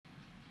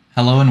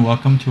Hello and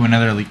welcome to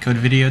another LeetCode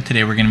video.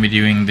 Today we're going to be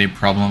doing the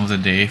problem of the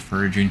day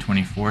for June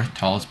 24th,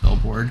 tallest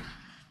billboard.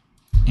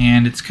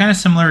 And it's kind of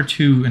similar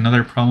to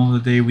another problem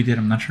of the day we did,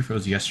 I'm not sure if it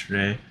was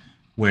yesterday,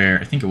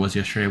 I think it was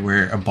yesterday,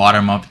 where a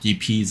bottom-up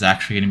DP is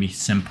actually going to be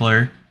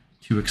simpler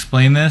to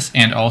explain this.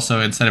 And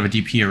also, instead of a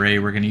DP array,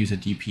 we're going to use a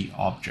DP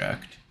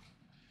object.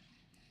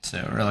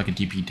 Or like a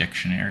DP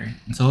dictionary.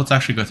 And so let's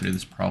actually go through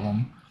this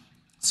problem.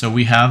 So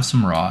we have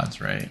some rods,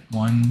 right?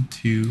 1,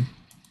 2,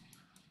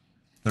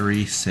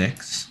 3,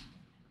 6.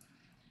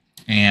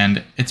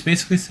 And it's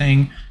basically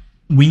saying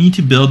we need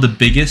to build the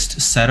biggest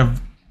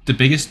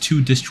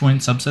two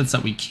disjoint subsets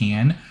that we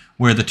can,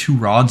 where the two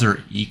rods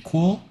are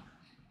equal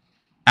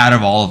out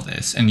of all of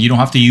this. And you don't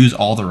have to use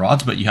all the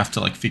rods, but you have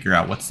to figure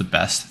out what's the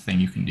best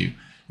thing you can do.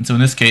 And so in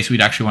this case,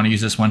 we'd actually want to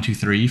use this 1, 2,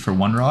 3 for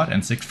one rod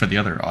and 6 for the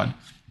other rod.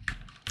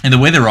 And the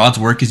way the rods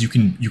work is you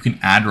can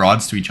add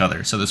rods to each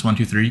other. So this 1,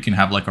 2, 3, you can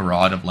have a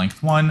rod of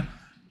length 1,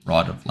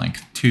 rod of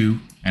length 2,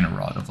 and a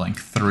rod of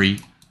length 3.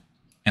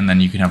 And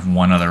then you can have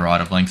one other rod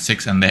of length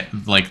 6, and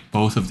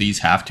both of these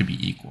have to be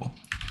equal.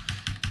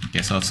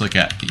 Okay, so let's look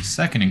at the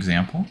second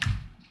example.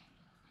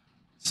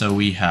 So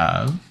we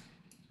have,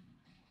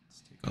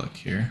 let's take a look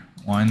here,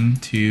 1,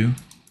 2,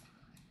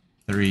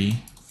 3,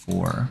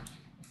 4,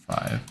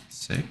 5,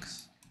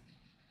 6.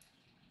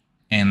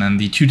 And then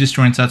the two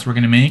disjoint sets we're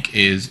going to make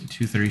is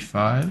 2, 3,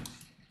 5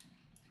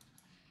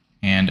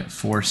 and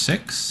 4,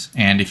 6.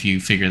 And if you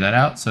figure that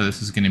out, so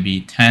this is going to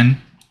be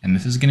 10 and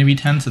this is going to be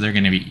 10, so they're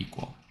going to be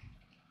equal.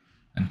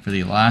 And for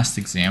the last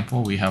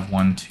example, we have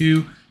 1,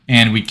 2,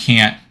 and we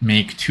can't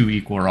make two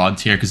equal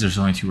rods here because there's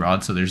only two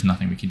rods, so there's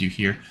nothing we can do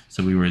here.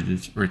 So we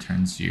would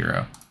return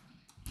 0.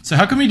 So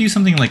how can we do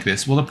something like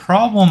this? Well, the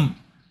problem,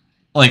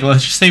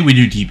 let's just say we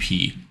do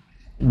DP.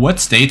 What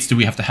states do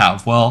we have to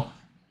have? Well,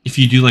 if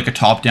you do a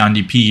top-down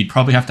DP, you'd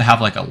probably have to have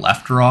a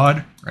left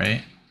rod,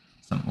 right?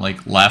 Something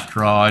like left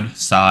rod,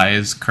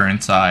 size,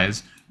 current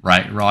size,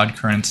 right rod,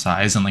 current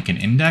size, and an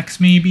index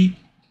maybe.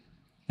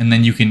 And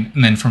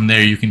then from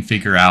there you can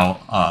figure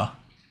out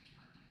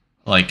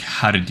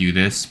how to do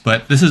this.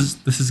 But this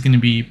is going to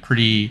be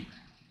pretty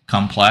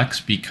complex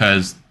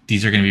because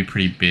these are going to be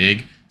pretty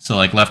big. So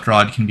left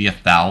rod can be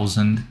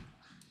 1,000.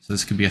 So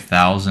this could be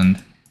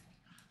 1,000.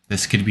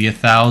 This could be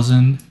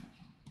 1,000.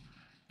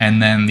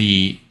 And then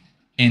the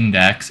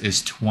index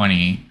is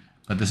 20,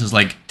 but this is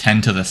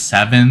 10 to the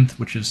 7th,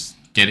 which is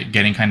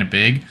getting kind of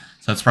big.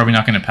 So it's probably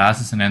not going to pass.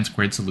 It's an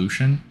n-squared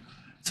solution.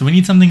 So we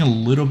need something a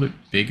little bit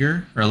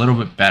bigger or a little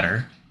bit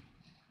better.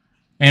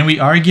 And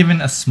we are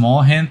given a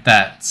small hint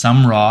that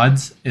some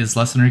rods is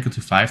less than or equal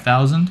to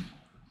 5,000.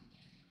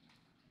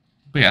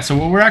 But yeah, so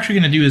what we're actually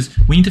going to do is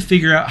we need to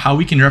figure out how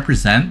we can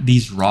represent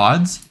these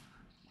rods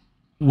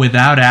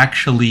without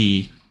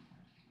actually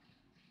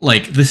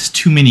this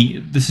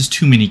is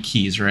too many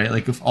keys,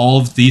 right? If all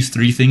of these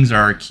three things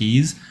are our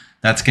keys,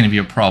 that's going to be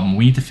a problem.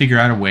 We need to figure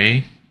out a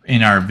way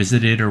in our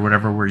visited or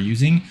whatever we're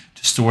using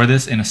to store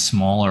this in a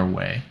smaller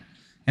way.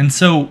 And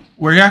so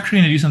we're actually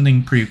going to do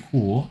something pretty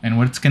cool. And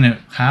what's going to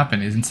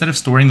happen is instead of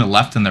storing the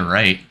left and the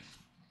right,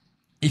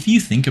 if you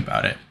think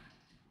about it,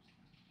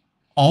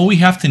 all we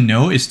have to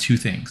know is two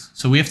things.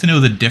 So we have to know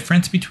the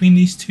difference between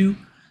these two.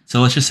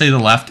 So let's just say the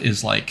left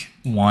is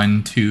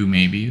 1, 2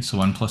 maybe, so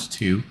 1 plus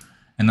 2.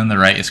 And then the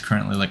right is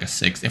currently a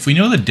 6. If we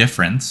know the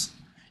difference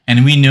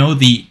and we know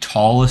the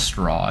tallest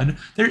rod,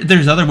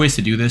 there's other ways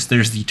to do this.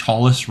 There's the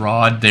tallest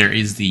rod. There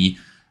is the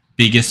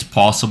biggest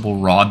possible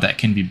rod that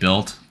can be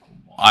built.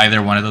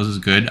 Either one of those is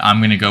good. I'm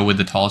going to go with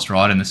the tallest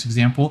rod in this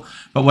example.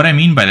 But what I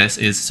mean by this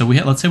is, so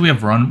let's say we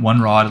have one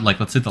rod,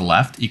 let's say the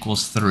left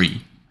equals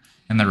 3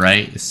 and the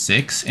right is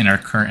 6 in our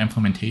current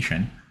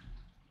implementation.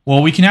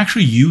 Well, we can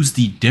actually use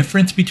the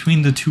difference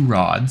between the two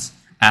rods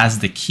as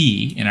the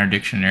key in our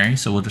dictionary.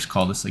 So we'll just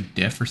call this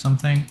diff or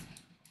something.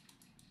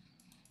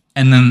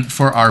 And then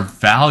for our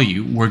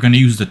value, we're going to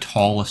use the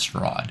tallest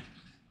rod.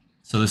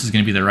 So this is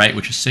going to be the right,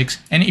 which is 6.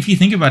 And if you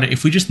think about it,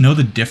 if we just know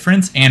the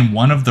difference and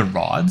one of the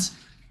rods,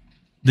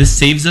 this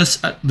saves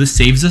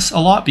us a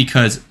lot,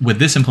 because with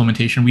this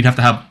implementation, we'd have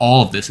to have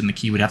all of this in the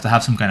key. We'd have to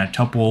have some kind of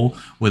tuple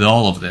with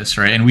all of this,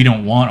 right? And we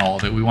don't want all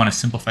of it. We want to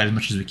simplify it as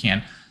much as we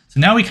can.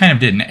 So now we kind of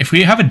did. And if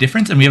we have a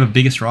difference and we have a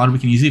biggest rod, we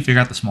can easily figure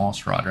out the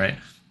smallest rod, right?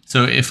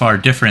 So if our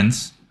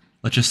difference,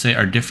 let's just say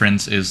our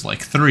difference is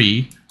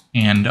 3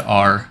 and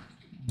our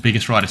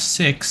biggest rod is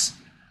 6,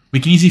 we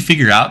can easily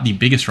figure out the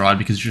biggest rod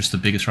because it's just the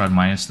biggest rod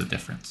minus the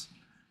difference,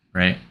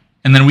 right?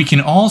 And then we can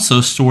also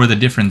store the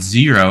difference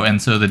 0,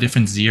 and so the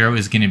difference 0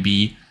 is going to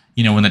be,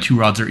 when the two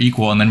rods are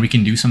equal, and then we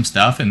can do some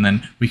stuff, and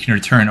then we can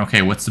return,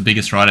 okay, what's the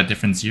biggest rod at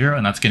difference 0,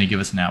 and that's going to give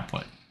us an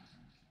output.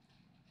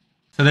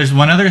 So there's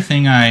one other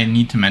thing I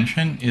need to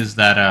mention is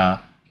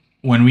that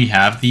when we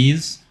have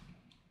these,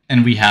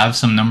 and we have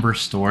some numbers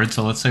stored,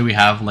 so let's say we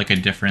have a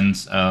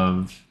difference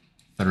of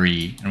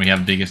 3, and we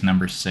have biggest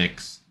number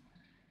 6.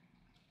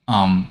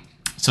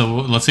 So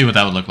let's see what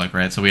that would look like,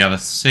 right? So we have a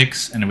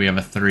 6 and we have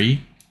a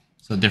 3.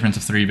 So the difference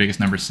of 3, biggest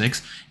number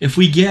 6. If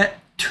we get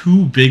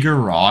two bigger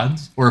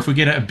rods, or if we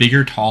get a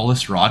bigger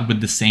tallest rod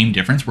with the same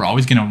difference, we're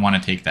always going to want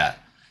to take that.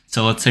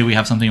 So let's say we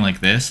have something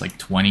like this, like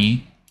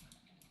 20,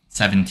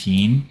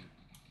 17.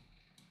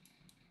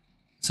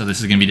 So this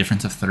is going to be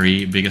difference of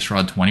 3, biggest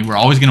rod 20. We're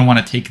always going to want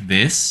to take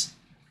this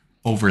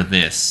over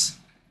this,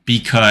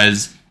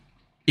 because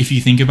if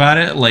you think about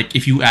it, like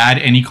if you add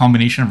any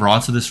combination of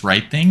rods to this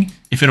right thing,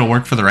 if it'll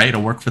work for the right,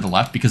 it'll work for the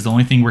left, because the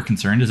only thing we're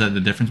concerned is that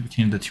the difference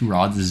between the two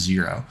rods is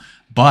 0.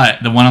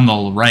 But the one on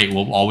the right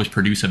will always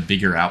produce a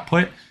bigger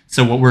output.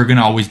 So what we're going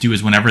to always do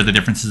is whenever the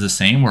difference is the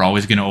same, we're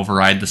always going to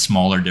override the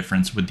smaller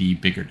difference with the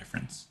bigger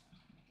difference.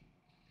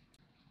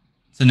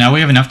 So now we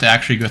have enough to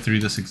actually go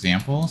through this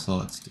example. So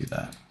let's do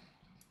that.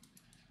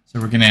 So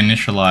we're going to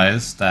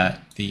initialize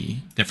that the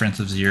difference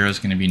of 0 is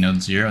going to be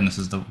node 0, and this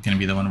is going to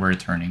be the one we're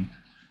returning.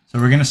 So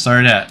we're going to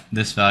start at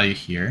this value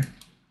here.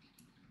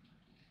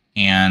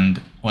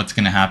 And what's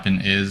going to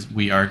happen is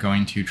we are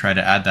going to try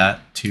to add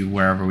that to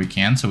wherever we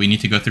can. So we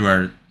need to go through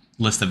our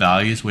list of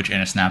values, which in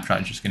a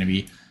snapshot is just going to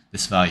be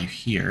this value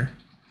here.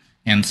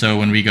 And so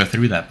when we go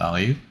through that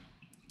value,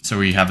 so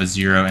we have a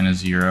 0 and a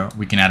 0,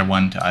 we can add a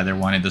 1 to either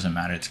one. It doesn't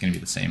matter. It's going to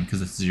be the same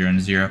because it's 0 and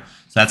a 0.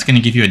 So that's going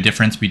to give you a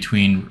difference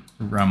between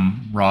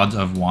rods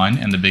of 1,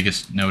 and the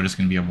biggest node is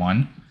going to be a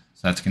 1.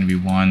 So that's going to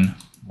be 1,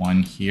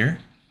 1 here.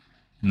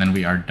 And then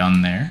we are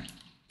done there.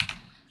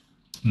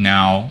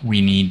 Now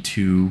we need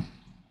to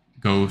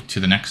go to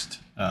the next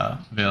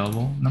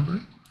available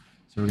number.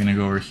 So we're going to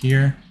go over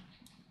here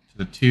to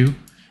the 2.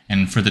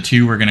 And for the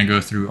 2, we're going to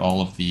go through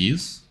all of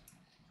these.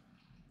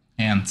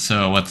 And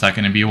so what's that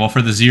going to be? Well,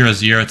 for the 0,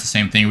 0, it's the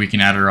same thing. We can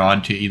add a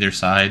rod to either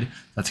side.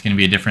 That's going to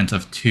be a difference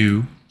of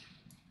 2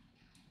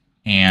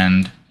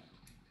 and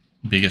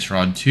biggest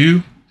rod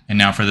 2. And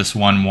now for this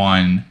 1,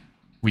 1,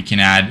 we can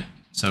add.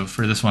 So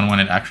for this 1, 1,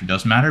 it actually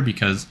does matter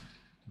because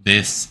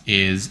this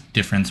is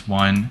difference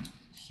 1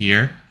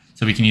 here.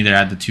 So we can either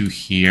add the 2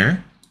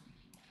 here,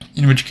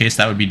 in which case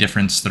that would be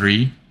difference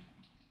 3,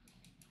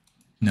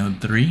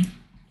 node 3,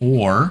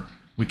 or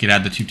we could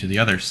add the 2 to the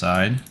other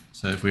side.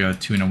 So if we have a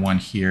 2 and a 1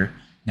 here,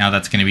 now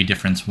that's going to be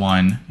difference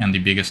 1, and the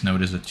biggest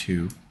node is a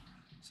 2. So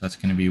that's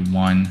going to be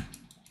 1,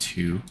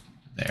 2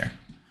 there.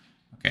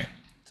 Okay,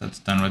 so it's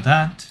done with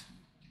that.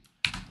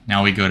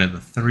 Now we go to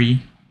the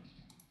 3.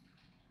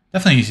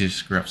 Definitely easy to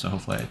screw up, so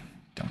hopefully I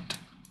don't.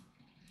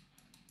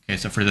 Okay,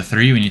 so for the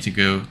 3, we need to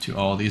go to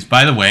all these.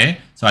 By the way,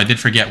 so I did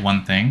forget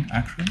one thing,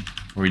 actually,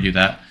 before we do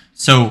that.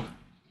 So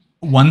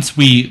once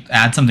we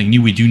add something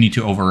new, we do need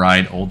to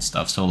override old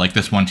stuff. So like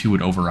this 1, 2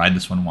 would override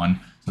this 1, 1.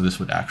 So this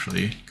would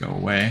actually go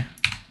away.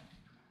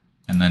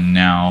 And then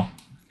now,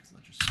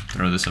 let's just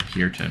throw this up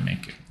here to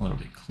make it a little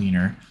bit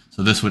cleaner.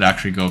 So this would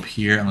actually go up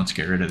here, and let's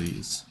get rid of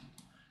these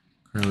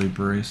curly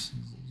braces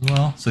as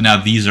well. So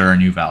now these are our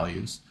new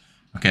values.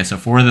 Okay, so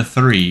for the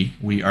 3,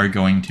 we are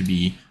going to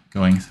be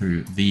going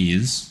through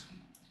these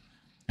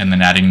and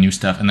then adding new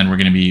stuff, and then we're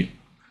going to be,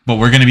 but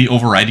we're going to be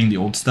overriding the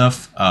old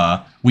stuff.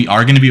 We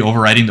are going to be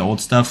overriding the old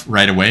stuff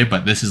right away,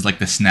 but this is like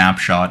the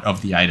snapshot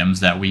of the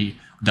items that we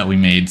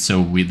made,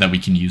 so that we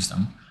can use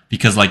them.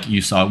 Because like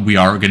you saw, we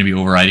are going to be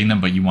overriding them,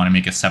 but you want to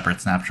make a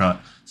separate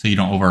snapshot so you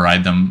don't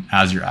override them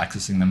as you're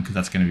accessing them, because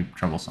that's going to be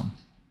troublesome.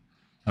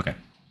 Okay.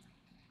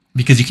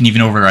 Because you can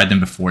even override them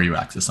before you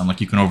access them.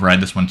 Like you can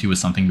override this one too with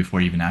something before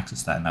you even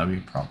access that, and that would be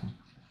a problem.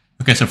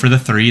 Okay, so for the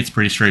 3, it's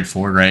pretty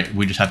straightforward, right?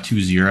 We just have 2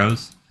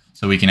 zeros,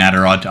 so we can add a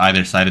rod to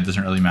either side. It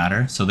doesn't really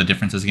matter. So the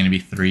difference is going to be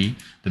 3.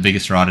 The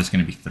biggest rod is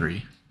going to be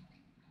 3.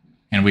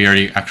 And we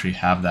already actually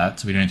have that,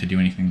 so we don't need to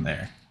do anything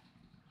there.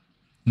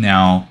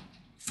 Now,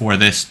 for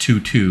this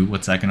 2, 2,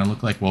 what's that going to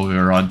look like? Well, we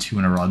have a rod 2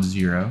 and a rod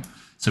 0.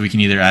 So we can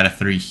either add a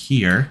 3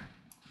 here, in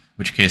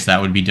which case that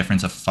would be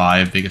difference of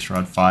 5, biggest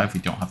rod 5.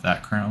 We don't have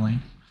that currently.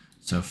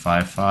 So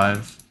 5,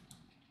 5.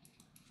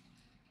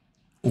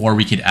 Or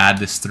we could add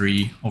this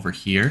 3 over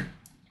here,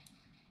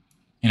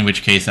 in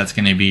which case that's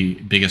going to be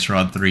biggest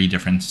rod 3,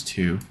 difference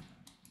 2.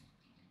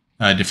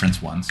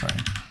 Difference 1, sorry.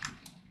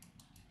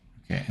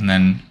 Okay, and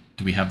then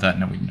do we have that?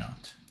 No, we do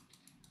not.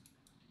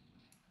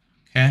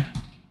 Okay.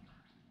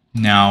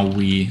 Now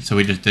so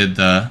we just did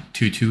the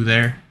 2, 2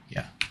 there.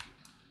 Yeah.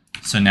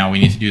 So now we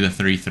need to do the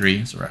 3,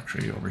 3. So we're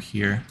actually over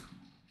here.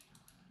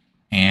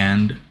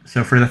 And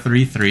so for the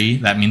 3, 3,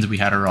 that means we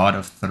had a rod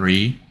of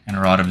 3 and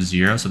a rod of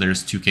 0. So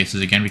there's 2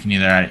 cases again. We can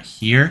either add it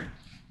here,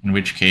 in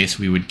which case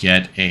we would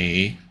get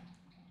a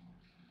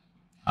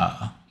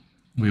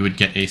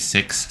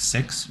 6,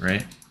 6,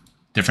 right?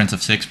 Difference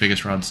of 6,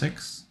 biggest rod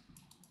 6.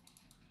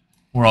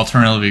 Or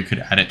alternatively, we could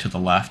add it to the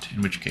left,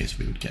 in which case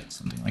we would get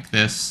something like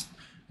this.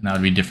 And that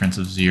would be difference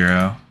of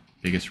 0,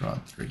 biggest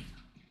rod 3.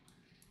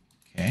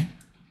 Okay.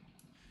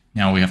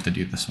 Now we have to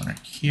do this one right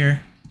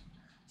here.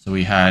 So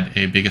we had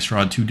a biggest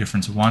rod 2,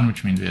 difference of 1,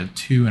 which means we had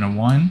 2 and a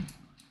 1.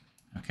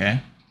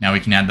 Okay. Now we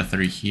can add the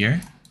 3 here,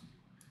 in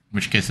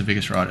which case the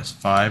biggest rod is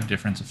 5,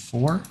 difference of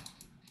 4.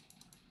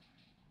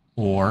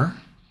 Or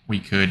we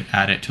could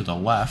add it to the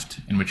left,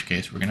 in which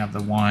case we're going to have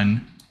the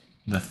 1,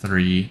 the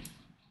 3,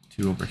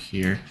 2 over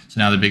here. So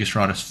now the biggest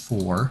rod is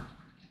 4,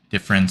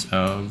 difference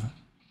of,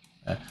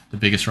 the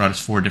biggest rod is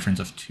 4, difference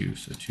of 2.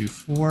 So 2,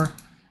 4.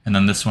 And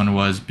then this one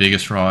was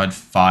biggest rod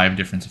 5,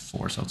 difference of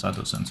 4. So let's add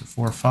those in. So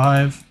 4,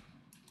 5.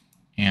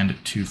 and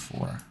 2,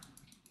 4.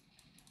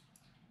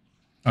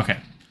 Okay,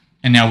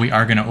 and now we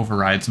are going to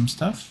override some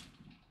stuff.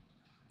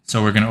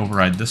 So we're going to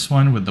override this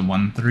one with the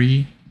 1,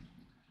 3.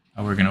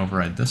 We're going to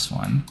override this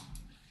one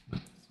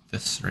with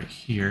this right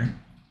here.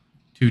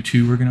 2,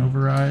 2 we're going to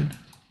override.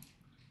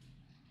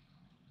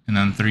 And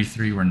then 3,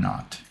 3 we're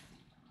not.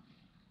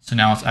 So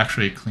now let's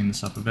actually clean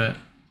this up a bit.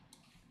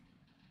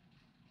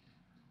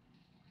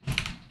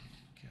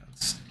 Okay,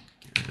 let's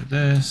get rid of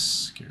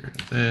this, get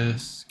rid of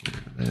this, get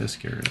rid of this,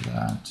 get rid of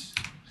that.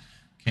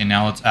 Okay,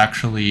 now let's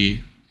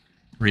actually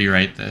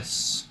rewrite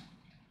this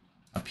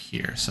up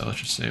here. So let's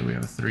just say we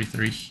have a 3,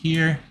 3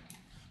 here.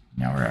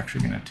 Now we're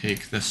actually going to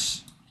take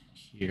this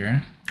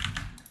here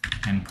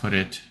and put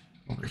it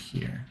over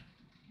here.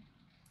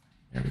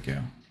 There we go.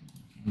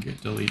 You can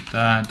delete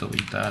that,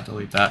 delete that,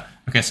 delete that.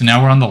 Okay, so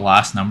now we're on the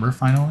last number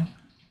finally.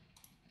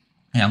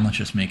 And let's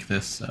just make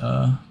this,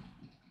 I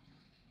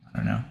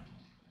don't know,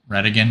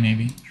 red again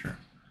maybe? Sure.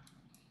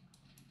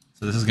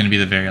 So this is going to be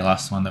the very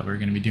last one that we're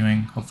going to be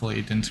doing. Hopefully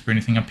it didn't screw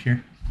anything up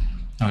here.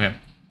 Okay,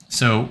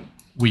 so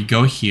we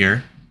go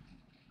here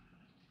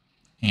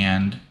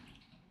and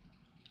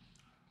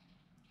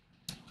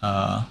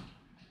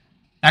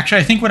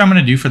actually I think what I'm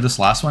going to do for this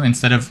last one,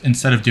 instead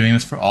of doing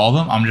this for all of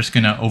them, I'm just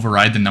going to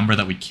override the number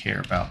that we care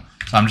about.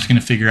 So I'm just going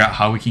to figure out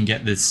how we can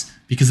get this,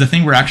 because the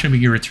thing we're actually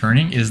going to be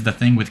returning is the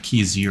thing with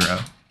key 0.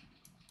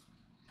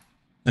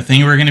 The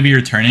thing we're going to be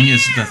returning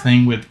is the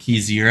thing with key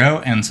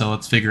 0, and so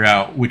let's figure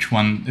out which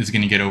one is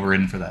going to get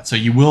overridden for that. So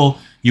you will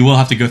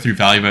have to go through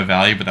value by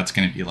value, but that's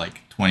going to be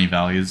like 20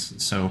 values.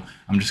 So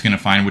I'm just going to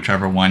find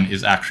whichever one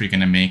is actually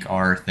going to make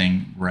our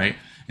thing right.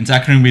 And it's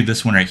actually going to be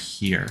this one right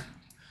here.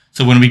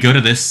 So when we go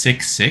to this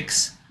 6,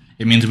 6,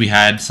 it means we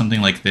had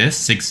something like this,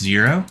 6,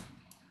 0.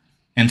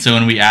 And so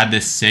when we add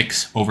this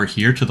 6 over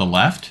here to the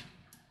left,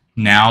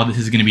 now this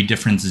is going to be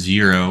difference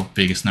 0,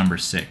 biggest number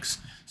 6.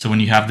 So when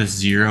you have this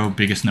 0,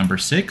 biggest number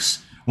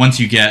 6, once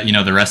you get, you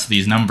know, the rest of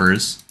these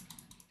numbers,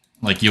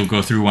 like you'll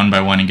go through one by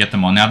one and get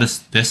them all. Now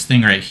this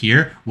thing right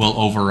here will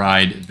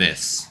override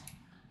this.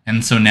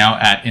 And so now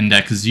at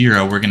index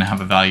 0, we're going to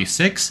have a value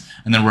 6,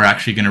 and then we're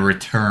actually going to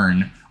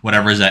return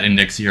whatever is at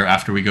index 0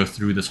 after we go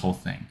through this whole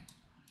thing.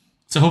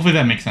 So hopefully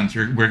that makes sense.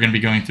 We're going to be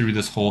going through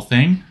this whole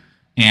thing,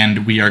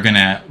 and we are going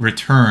to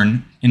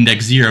return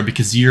index 0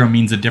 because 0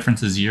 means the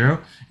difference is 0.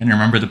 And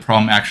remember, the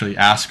problem actually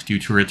asked you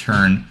to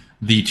return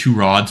the 2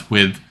 rods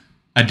with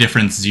a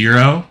difference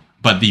 0,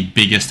 but the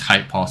biggest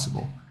height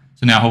possible.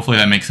 So now hopefully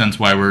that makes sense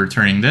why we're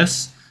returning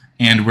this.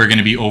 And we're going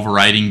to be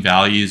overriding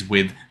values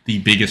with the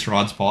biggest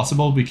rods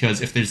possible,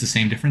 because if there's the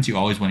same difference, you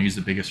always want to use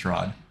the biggest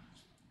rod.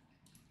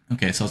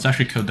 Okay, so let's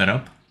actually code that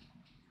up.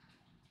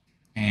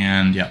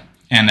 And yeah,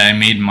 and I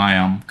made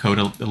my code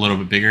a little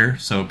bit bigger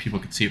so people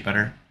could see it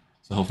better.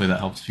 So hopefully that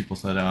helps people.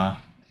 So that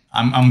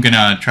I'm going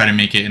to try to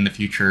make it in the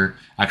future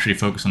actually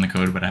focus on the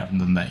code, but I haven't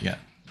done that yet.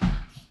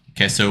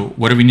 Okay, so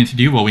what do we need to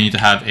do? Well, we need to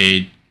have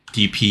a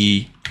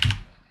DP.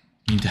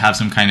 We need to have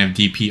some kind of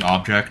DP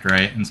object,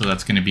 right? And so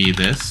that's going to be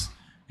this.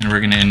 And we're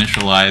going to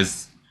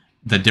initialize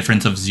the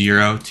difference of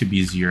 0 to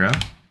be 0.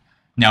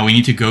 Now we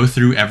need to go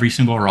through every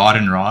single rod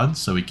in rods,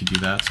 so we could do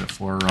that. So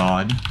for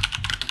rod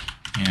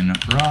in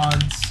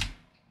rods.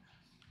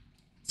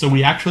 So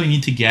we actually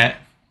need to get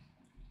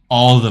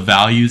all the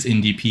values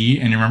in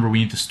DP, and remember we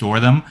need to store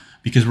them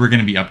because we're going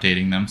to be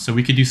updating them. So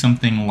we could do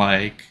something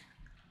like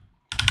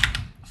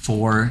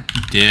for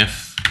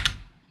diff,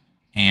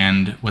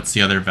 and what's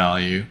the other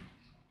value?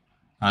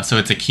 So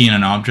it's a key in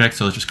an object,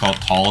 so let's just call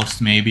it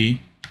tallest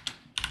maybe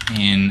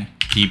in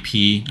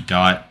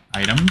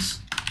dp.items.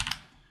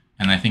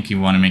 And I think you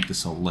want to make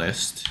this a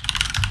list.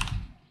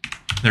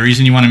 The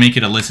reason you want to make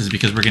it a list is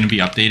because we're going to be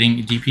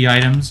updating DP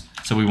items,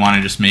 so we want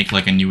to just make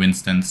like a new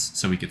instance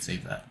so we could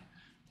save that.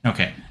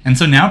 Okay, and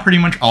so now pretty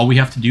much all we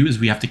have to do is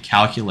we have to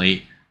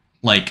calculate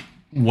like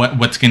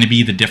what's going to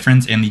be the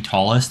difference in the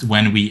tallest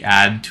when we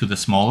add to the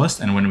smallest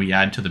and when we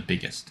add to the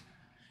biggest.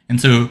 And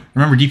so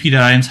remember,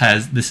 dp.items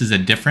has, this is a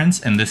difference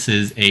and this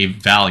is a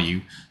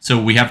value.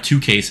 So we have two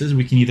cases.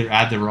 We can either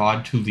add the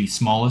rod to the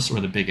smallest or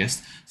the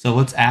biggest. So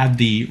let's add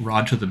the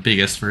rod to the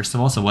biggest first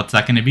of all. So what's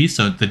that going to be?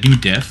 So the new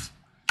diff,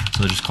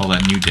 so let's just call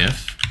that new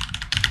diff,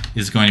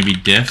 is going to be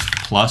diff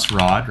plus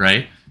rod,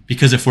 right?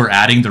 Because if we're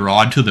adding the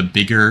rod to the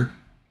bigger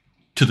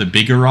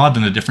rod,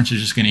 then the difference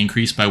is just going to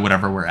increase by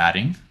whatever we're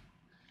adding.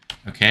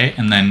 Okay,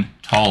 and then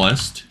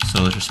tallest,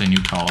 so let's just say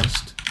new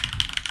tallest,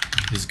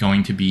 is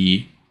going to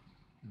be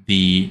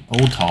the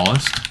old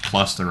tallest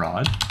plus the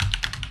rod.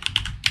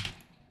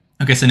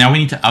 Okay, so now we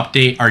need to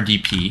update our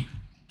DP.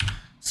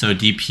 So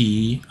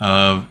DP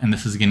of, and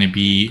this is going to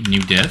be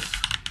new diff.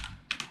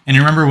 And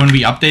remember, when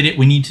we update it,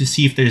 we need to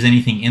see if there's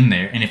anything in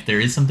there. And if there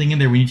is something in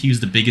there, we need to use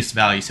the biggest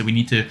value. So we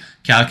need to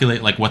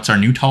calculate like what's our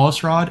new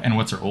tallest rod and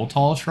what's our old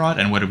tallest rod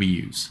and what do we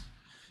use.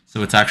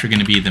 So it's actually going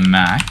to be the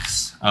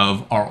max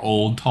of our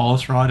old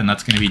tallest rod, and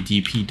that's going to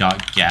be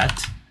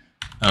dp.get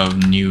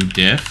of new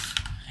diff.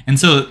 And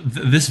so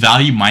this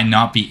value might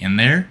not be in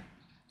there.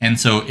 And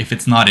so if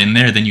it's not in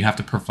there, then you have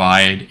to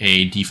provide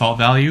a default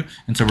value.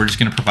 And so we're just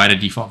going to provide a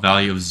default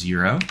value of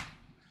 0.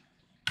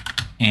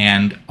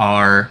 and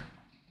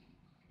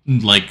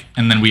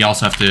and then we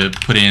also have to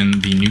put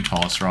in the new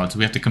tallest rod. So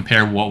we have to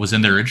compare what was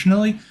in there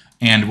originally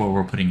and what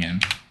we're putting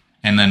in,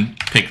 and then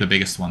pick the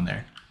biggest one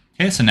there.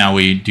 Okay, so now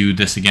we do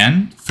this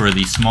again for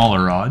the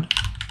smaller rod.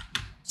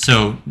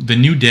 So the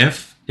new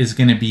diff is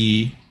going to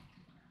be,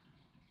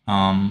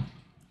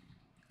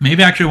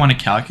 maybe I actually want to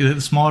calculate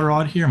the smaller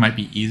rod here. It might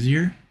be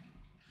easier,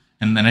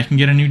 and then I can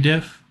get a new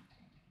diff.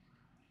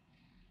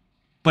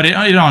 But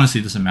it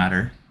honestly doesn't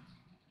matter.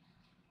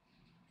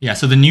 Yeah,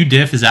 so the new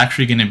diff is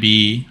actually going to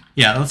be,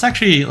 yeah, let's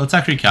actually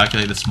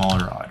calculate the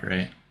smaller rod,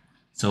 right?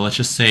 So let's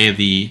just say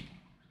the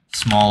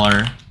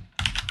smaller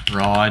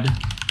rod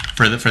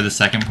for the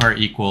second part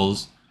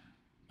equals,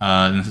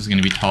 and this is going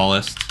to be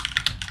tallest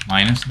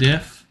minus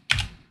diff,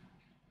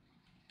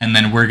 and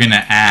then we're going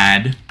to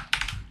add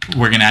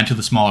to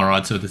the smaller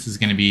rod, so this is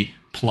going to be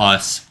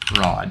plus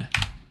rod.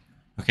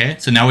 Okay,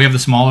 so now we have the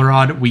smaller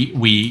rod,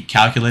 we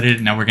calculated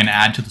it, now we're going to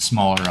add to the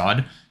smaller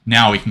rod.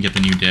 Now we can get the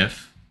new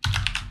diff.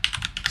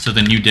 So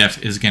the new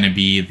diff is going to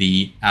be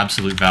the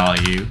absolute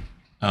value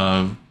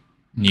of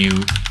new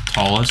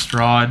tallest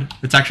rod.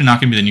 It's actually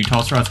not going to be the new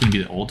tallest rod, it's going to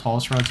be the old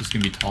tallest rod, so it's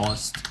going to be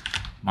tallest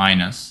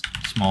minus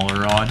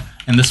smaller rod.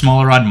 And the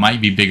smaller rod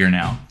might be bigger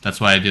now. That's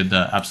why I did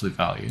the absolute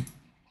value.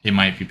 It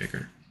might be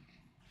bigger.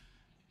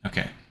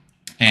 Okay.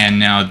 And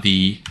now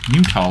the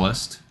new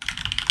tallest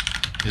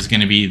is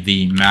going to be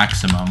the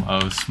maximum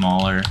of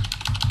smaller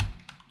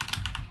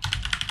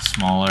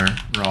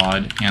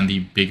rod and the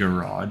bigger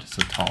rod,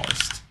 so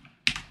tallest.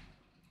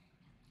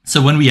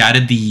 So when we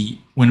added the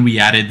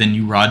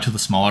new rod to the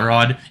smaller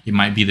rod, it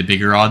might be the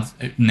bigger rod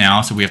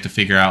now, so we have to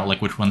figure out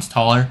like which one's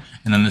taller,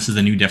 and then this is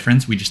the new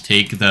difference. We just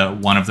take the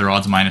one of the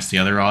rods minus the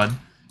other rod,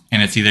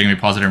 and it's either going to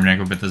be positive or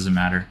negative, but it doesn't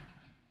matter.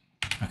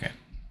 Okay,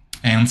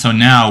 and so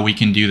now we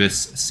can do this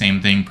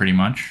same thing pretty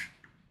much.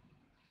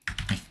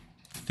 I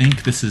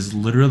think this is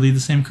literally the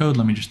same code.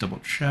 Let me just double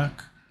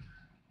check.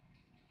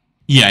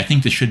 Yeah, I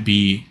think this should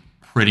be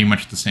pretty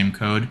much the same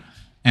code.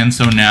 And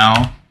so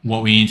now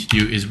what we need to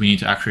do is we need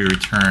to actually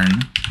return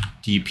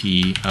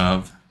dp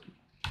of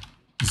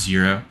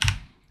 0.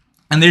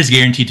 And there's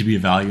guaranteed to be a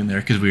value in there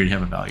because we already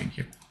have a value in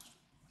here.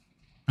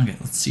 Okay,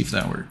 let's see if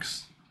that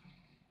works.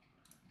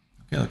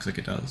 Okay, looks like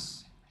it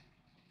does.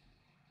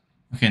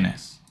 Okay,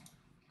 nice.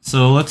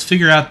 So let's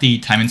figure out the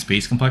time and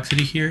space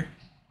complexity here.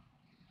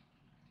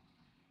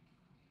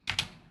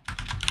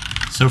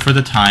 So for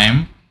the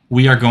time,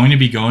 we are going to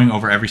be going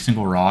over every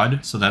single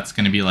rod. So that's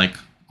going to be like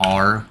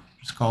R,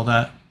 just call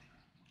that.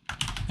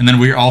 And then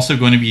we're also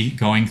going to be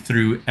going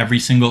through every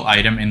single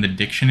item in the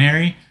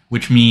dictionary,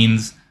 which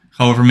means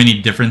however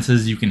many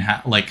differences you can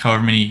have, like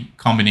however many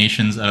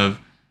combinations of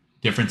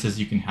differences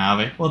you can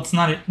have. Well, it's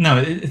not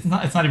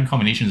even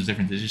combinations of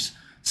differences. It's just,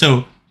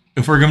 so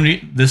if we're going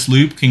to, this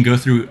loop can go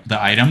through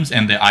the items,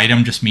 and the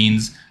item just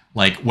means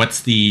like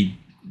what's the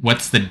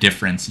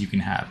difference you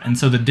can have. And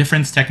so the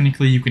difference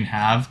technically you can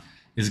have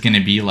is going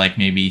to be like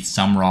maybe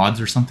some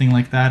rods or something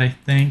like that, I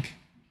think.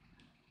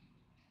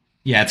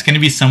 Yeah, it's going to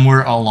be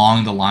somewhere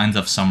along the lines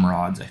of some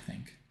rods, I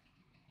think.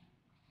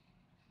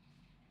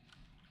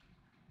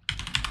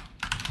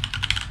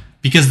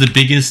 Because the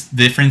biggest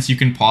difference you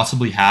can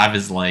possibly have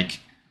is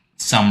like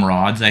some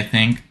rods, I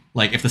think.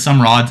 Like if the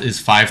sum rods is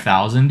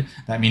 5,000,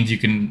 that means you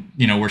can,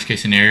 worst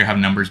case scenario, have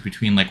numbers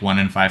between like 1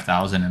 and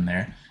 5,000 in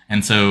there.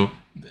 And so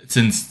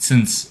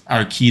since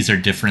our keys are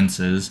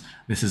differences,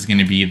 this is going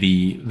to be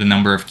the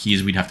number of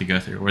keys we'd have to go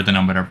through, or the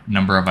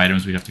number of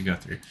items we'd have to go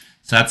through.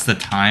 So that's the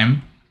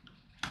time.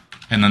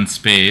 And then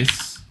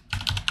space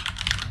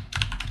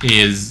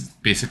is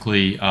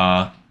basically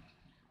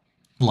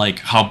like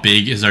how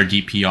big is our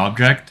DP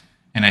object.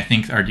 And I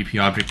think our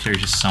DP object here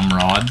is just some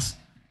rods,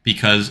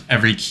 because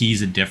every key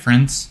is a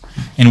difference.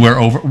 And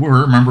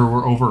remember,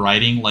 we're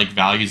overriding like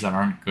values that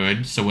aren't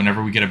good. So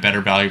whenever we get a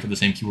better value for the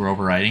same key, we're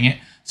overriding it.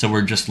 So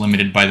we're just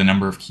limited by the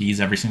number of keys.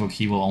 Every single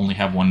key will only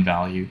have one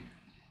value.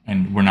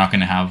 And we're not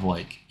going to have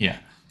like, yeah.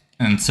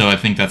 And so I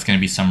think that's going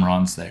to be some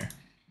rods there.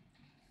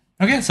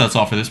 Okay, so that's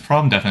all for this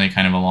problem. Definitely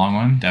kind of a long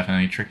one,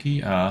 definitely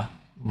tricky.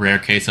 Rare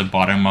case of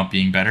bottom up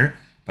being better,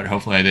 but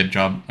hopefully I did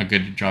a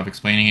good job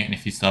explaining it. And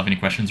if you still have any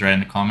questions, write in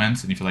the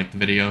comments. And if you liked the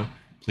video,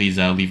 please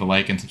leave a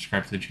like and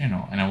subscribe to the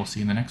channel. And I will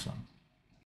see you in the next one.